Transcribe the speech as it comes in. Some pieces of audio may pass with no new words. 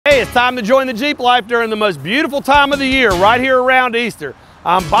Hey, it's time to join the Jeep life during the most beautiful time of the year, right here around Easter.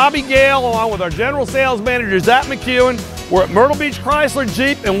 I'm Bobby Gale, along with our General Sales Manager, Zach McEwen. We're at Myrtle Beach Chrysler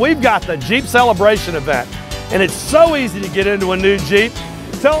Jeep, and we've got the Jeep Celebration event. And it's so easy to get into a new Jeep.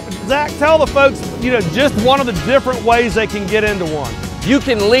 Zach, tell the folks, just one of the different ways they can get into one. You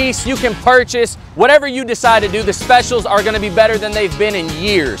can lease, you can purchase, whatever you decide to do, the specials are going to be better than they've been in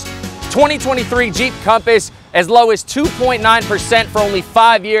years. 2023 Jeep Compass, as low as 2.9% for only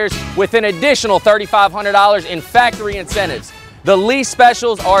 5 years, with an additional $3,500 in factory incentives. The lease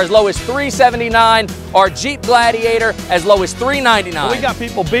specials are as low as $379. Our Jeep Gladiator as low as $399. Well, we got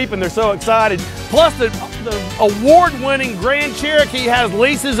people beeping, they're so excited. Plus the award-winning Grand Cherokee has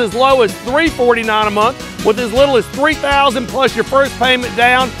leases as low as $349 a month, with as little as $3,000 plus your first payment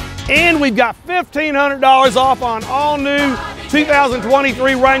down. And we've got $1,500 off on all new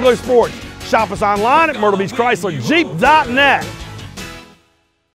 2023 Wrangler Sports. Shop us online at myrtlebeachchryslerjeep.net.